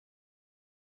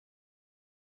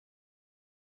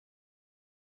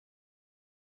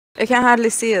I can hardly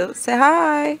see you. Say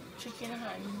hi. Chicken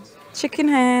hands. Chicken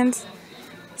hands.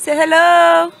 Say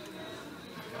hello.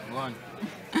 One.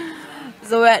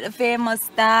 So we're at the famous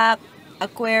Stop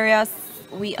Aquarius.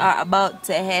 We are about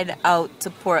to head out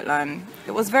to Portland.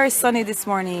 It was very sunny this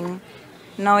morning.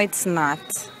 Now it's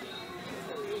not.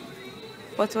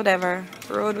 But whatever.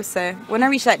 Road we say. When I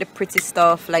reach like the pretty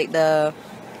stuff, like the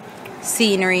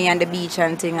scenery and the beach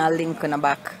and thing, I'll link on the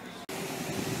back.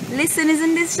 Listen,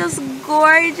 isn't this just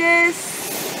gorgeous?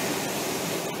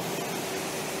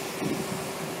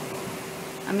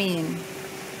 I mean,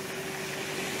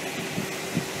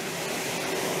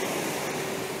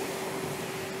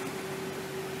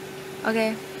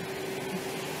 okay.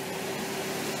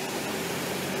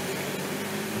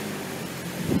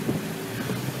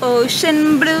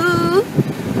 Ocean blue,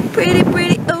 pretty,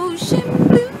 pretty ocean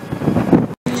blue.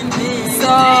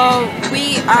 So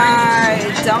we are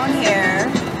down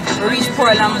here. We reached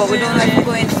Portland, but we don't know if we're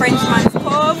going Frenchman's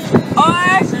Cove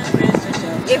or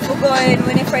if we're going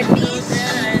Winifred Beach.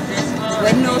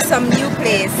 We know some new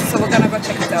place, so we're gonna go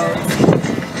check it out.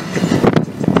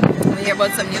 We hear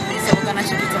about some new place, so we're gonna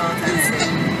check it out and see.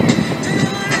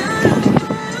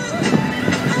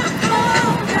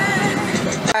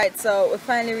 Alright, so we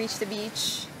finally reached the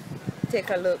beach. Take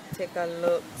a look,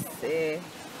 see.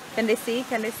 Can they see?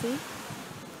 Can they see?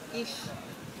 Ish.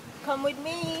 Come with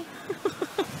me.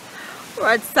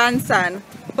 We're at Sansan.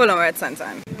 Hold on, we're at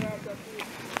Sansan.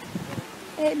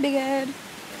 Hey, big head.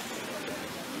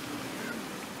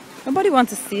 Nobody wants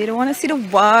to see it. They want to see the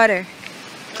water.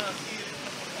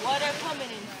 Water coming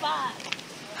in 5,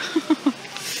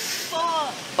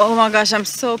 4, Oh my gosh, I'm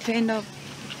so pained up.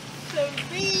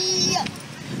 3.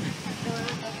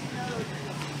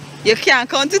 You can't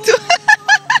count to 2.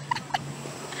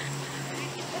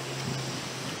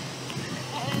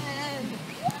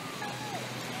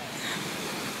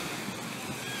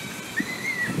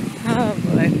 Oh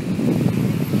boy.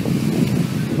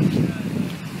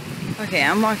 Okay,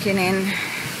 I'm walking in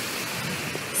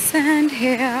sand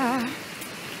here.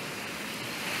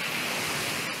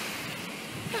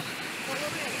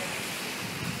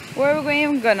 Where are we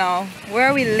going to go now? Where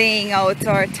are we laying out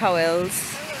our towels?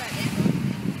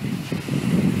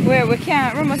 Where we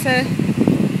can't remember say.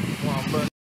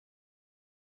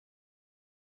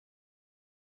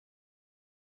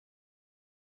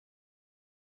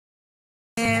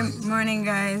 Morning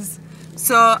guys.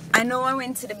 So I know I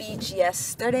went to the beach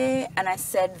yesterday and I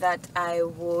said that I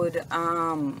would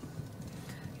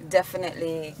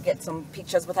definitely get some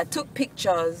pictures, but I took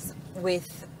pictures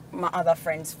with my other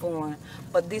friend's phone,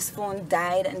 but this phone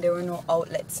died and there were no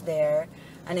outlets there,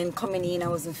 and then coming in I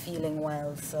wasn't feeling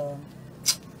well, so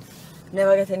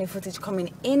never get any footage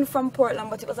coming in from Portland.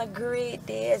 But it was a great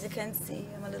day, as you can see.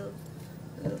 I'm a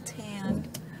little tan,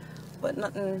 but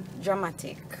nothing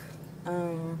dramatic.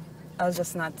 I was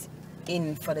just not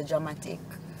in for the dramatic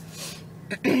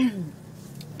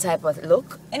type of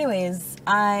look. Anyways,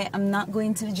 I am not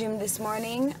going to the gym this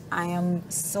morning. I am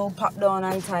so popped down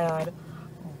and tired,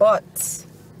 but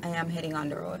I am heading on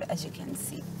the road, as you can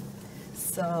see.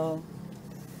 So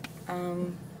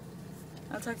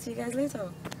I'll talk to you guys later,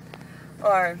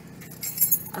 or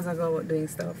as I go about doing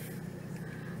stuff.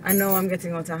 I know I'm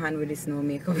getting out of hand with this no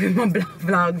makeup in my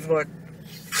vlogs, but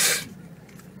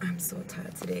I'm so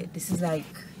tired today. This is like,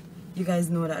 you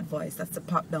guys know that voice, that's the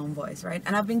pop down voice, right?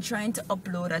 And I've been trying to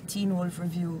upload a Teen Wolf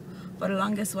review for the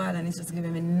longest while, and it's just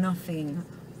giving me nothing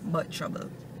but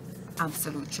trouble.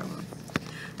 Absolute trouble.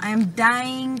 I am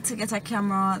dying to get a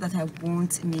camera that I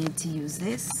won't need to use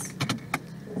this.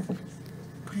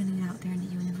 Putting it out there in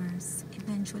the universe.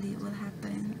 Eventually it will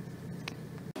happen.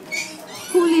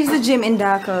 Who leaves the gym in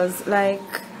darkers? Like,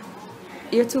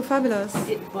 you're too fabulous.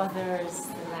 It bothers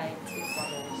the light. It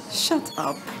bothers. Shut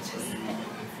up.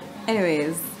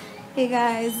 Anyways, hey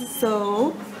guys,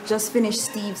 so just finished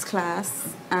Steve's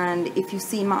class, and if you've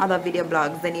seen my other video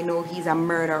blogs, then you know he's a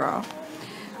murderer.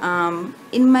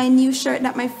 In my new shirt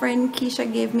that my friend Keisha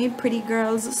gave me, Pretty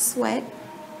Girls Sweat.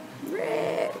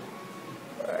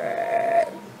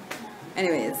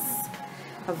 Anyways,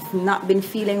 I've not been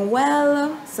feeling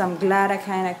well, so I'm glad I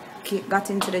kind of got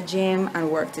into the gym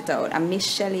and worked it out. I missed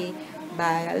Shelly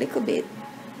by a little bit,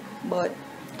 but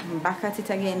I'm back at it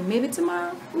again. Maybe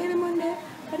tomorrow, maybe Monday.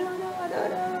 I don't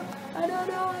know.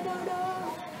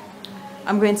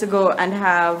 I'm going to go and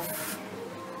have,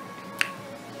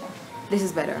 this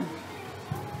is better.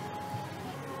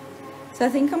 So I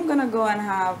think I'm gonna go and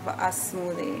have a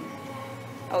smoothie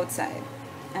outside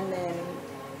and then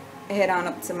head on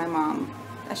up to my mom.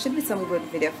 That should be some good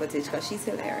video footage because she's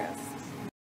hilarious.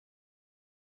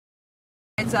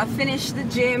 So I finished the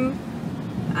gym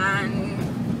and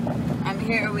I'm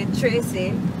here with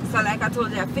Tracy. So like I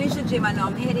told you, I finished the gym and now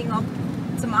I'm heading up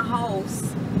to my house,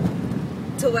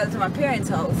 to my parents'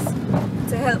 house,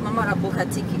 to help my mother book a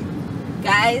ticket.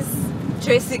 Guys,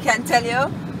 Tracy can tell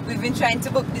you, we've been trying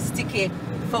to book this ticket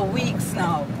for weeks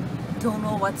now. Don't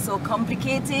know what's so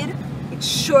complicated. It's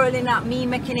surely not me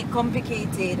making it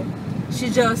complicated.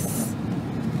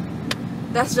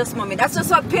 That's just mommy. That's just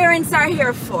what parents are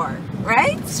here for,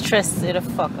 right? Stress you the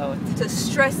fuck out. To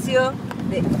stress you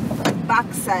the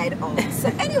backside out. So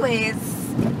anyways,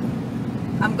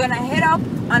 I'm gonna head up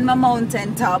on my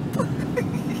mountain top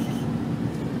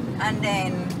and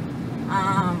then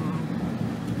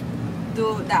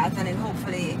do that, and then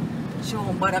hopefully she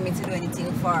won't bother me to do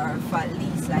anything for at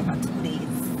least like 2 days.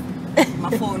 My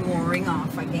phone won't ring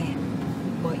off again.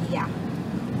 But yeah,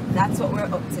 that's what we're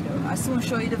up to do. I'll soon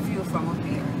show you the view from up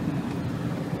here.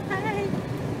 Hi.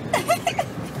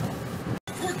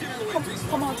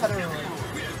 Come out of the road.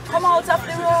 Come out of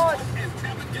the road.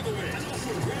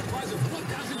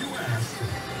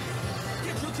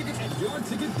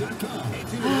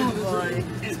 Oh boy,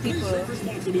 these people.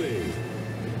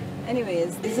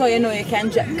 Anyways, this is how you know you can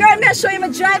drive. Girl, I'm show you my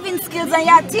driving skills and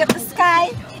you tape the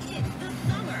sky.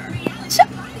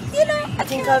 You know, I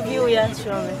think a view, yeah,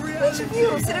 show me. which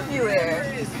view? See the view here.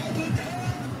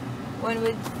 When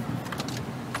we.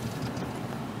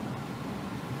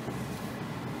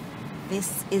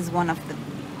 This is one of the.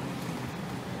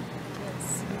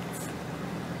 Yes.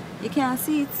 You can't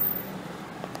see it.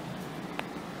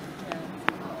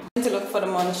 To look for the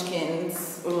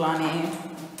munchkins, Ulani,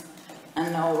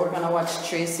 and now we're gonna watch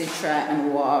Tracy try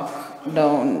and walk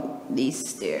down these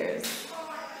stairs.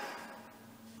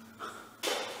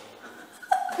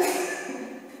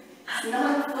 It's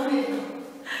not funny.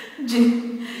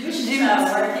 You should try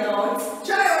working out.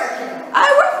 Try working out. I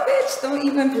work, bitch. Don't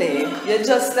even play. You're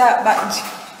just that bad.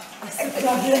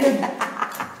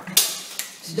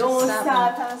 Don't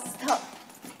start and stop.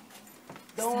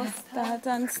 Don't start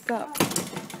and stop.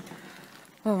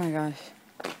 Oh my gosh.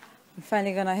 I'm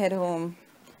finally gonna head home.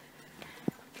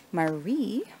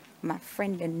 Marie, my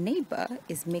friend and neighbor,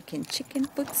 is making chicken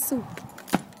foot soup.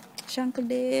 Shankle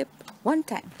dip 1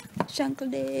 time. Shankle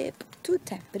dip 2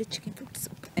 times with the chicken foot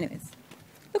soup. Anyways.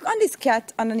 Look on this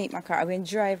cat underneath my car. I'm going to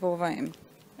drive over him.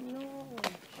 No.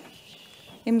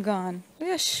 Him gone.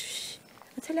 Yeah, shh.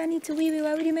 I tell you I need to wee wee.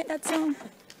 Why would you make that sound?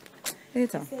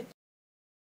 Later.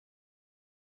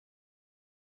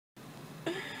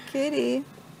 Kitty,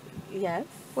 Yes.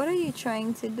 what are you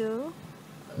trying to do?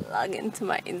 Log into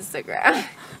my Instagram.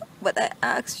 But I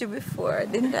asked you before,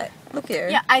 didn't I? Look here.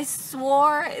 Yeah, I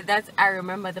swore that I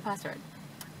remember the password.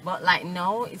 But like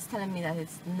now it's telling me that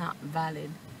it's not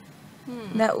valid.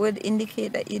 That would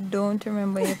indicate that you don't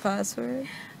remember your password.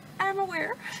 I'm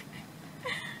aware.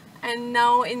 And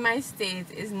now in my state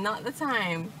is not the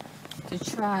time to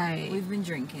try. We've been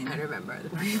drinking. I remember.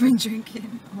 We've been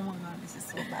drinking. Oh my god, this is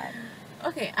so bad.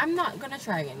 Okay, I'm not gonna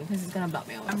try again because it's gonna block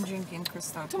me out. I'm drinking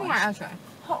Crystal. Tomorrow I'll try.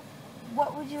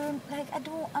 What would you like?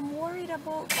 I'm worried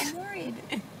about. I'm worried.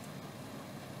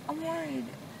 I'm worried.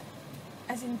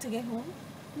 As in to get home?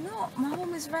 No, my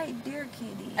home is right there,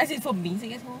 Katie. As in for me to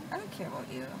get home? I don't care about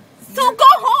you. So go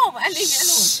home and leave me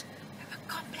alone. You're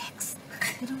complex.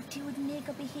 You don't deal with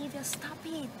nigga behavior. Stop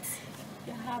it.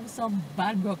 You have some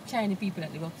bad broke Chinese people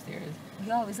that live upstairs.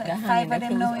 Yo, it's like They're 5 hanging of their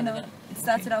them now, clothes you know. under It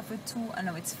started off with 2 and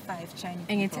now it's 5 Chinese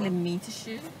And you're people. telling me to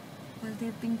shoot? Well,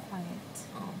 they've been quiet.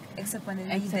 Oh. Except when they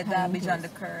leave Except the hanging garbage on the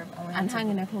clothes. curb. And, And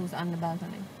hanging their clothes on the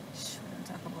balcony. Shh, we don't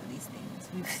talk about these things.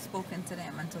 We've spoken to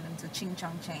them and told them to ching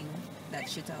chong chang that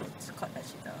shit out. Cut that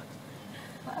shit out.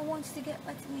 But I want you to get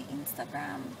back to my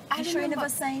Instagram. I You sure you remember- never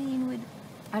sign in with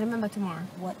I remember tomorrow.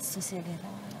 what's to say again?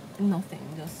 Nothing.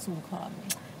 Just soon call me.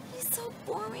 He's so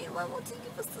boring. Why won't you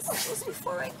give us the socials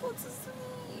before I go to sleep?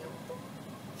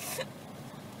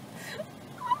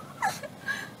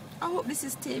 I hope this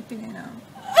is taping, you know.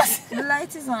 The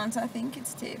light is on, so I think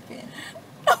it's taping.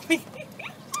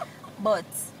 But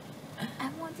I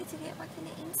want you to get back in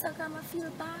the Instagram. I feel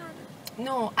bad.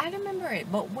 No, I remember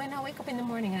it. But when I wake up in the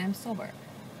morning and I'm sober,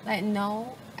 like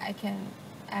now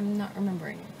I'm not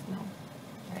remembering it. No,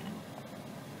 right now.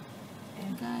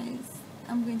 Yeah. Guys,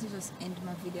 I'm going to just end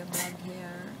my video blog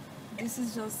here. This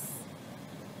is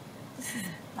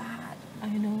bad. I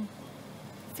know.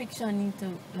 Fiction need to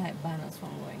like ban us from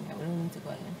going. We don't need to go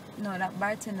again. No, that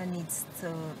bartender needs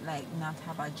to like not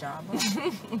have a job.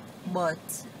 But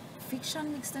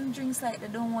fiction makes them drinks like they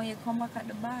don't want you to come back at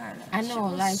the bar. I Shit know,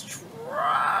 was like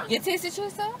strong. you taste the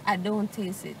chaser? I don't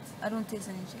taste it. I don't taste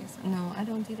any chaser. No, I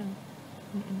don't either.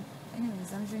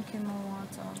 Anyways, I'm drinking more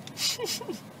water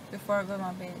before I go to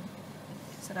my bed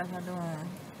so that I don't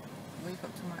wake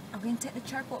up tomorrow. I'm going to take the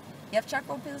charcoal. You have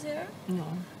charcoal pills here? No.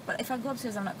 But if I go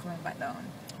upstairs, I'm not coming back down.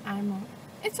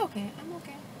 It's okay. I'm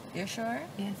okay. You're sure?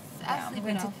 Yes. Yeah, I'll sleep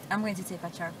it off. I'm going to take a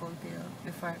charcoal pill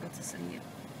before I go to sleep.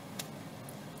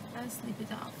 I'll sleep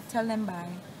it off. Tell them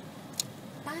bye.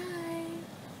 Bye.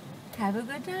 Have a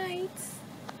good night.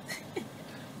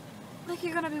 Like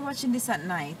you're gonna be watching this at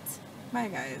night. Bye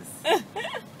guys.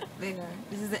 Later.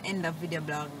 This is the end of video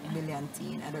blog Billion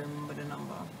Teen. I don't remember the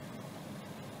number.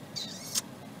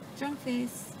 Drunk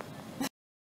face.